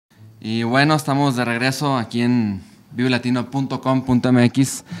Y bueno, estamos de regreso aquí en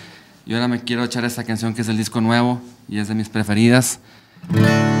vivelatino.com.mx y ahora me quiero echar esta canción que es del disco nuevo y es de mis preferidas.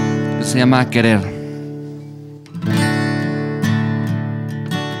 Se llama Querer.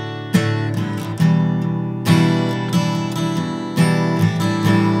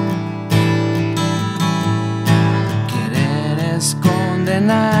 Querer es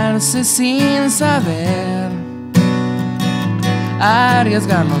condenarse sin saber,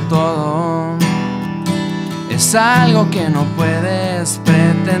 arriesgarlo todo, es algo que no puedes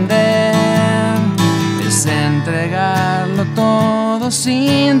pretender, es entregarlo todo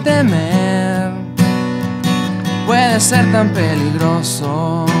sin temer, puede ser tan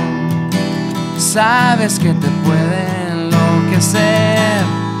peligroso, sabes que te puede enloquecer.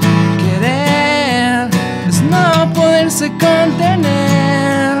 Querer es no poderse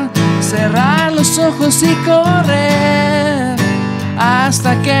contener, cerrar los ojos y correr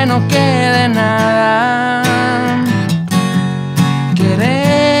hasta que no quede nada.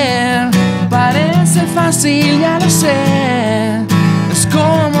 Querer parece fácil, ya lo sé, es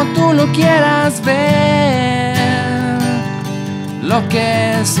como tú lo quieras ver, lo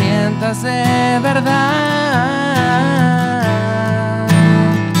que sientas de verdad.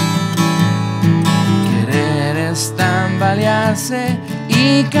 Querer es tambalearse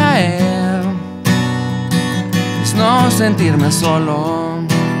y caer, no sentirme solo,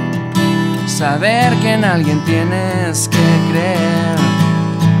 saber que en alguien tienes que creer.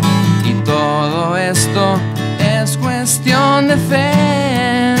 Y todo esto es cuestión de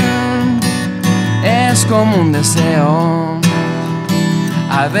fe, es como un deseo,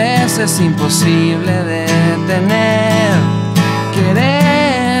 a veces imposible de tener.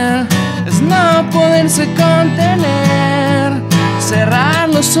 Querer es no poderse contener, cerrar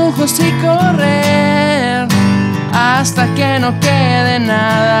los ojos y correr hasta que no quede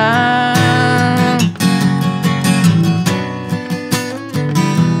nada.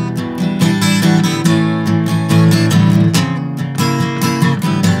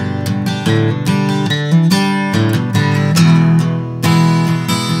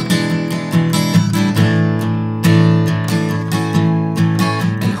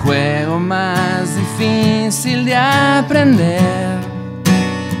 El juego más difícil de aprender,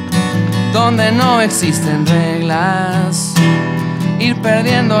 donde no existen reglas, ir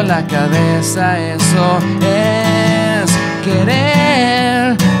perdiendo la cabeza, eso es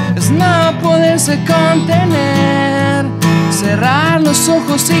querer, es no poderse contener, cerrar los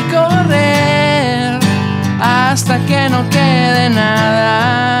ojos y correr hasta que no quede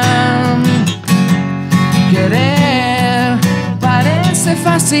nada. Querer parece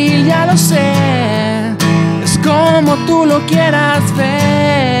fácil, ya lo sé, es como tú lo quieras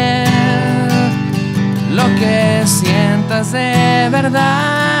ver, lo que sientas de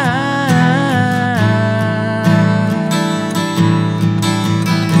verdad.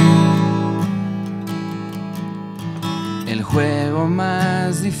 El juego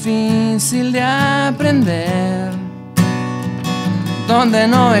más difícil de aprender, donde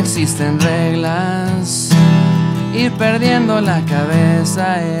no existen reglas, ir perdiendo la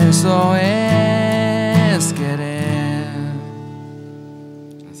cabeza, eso es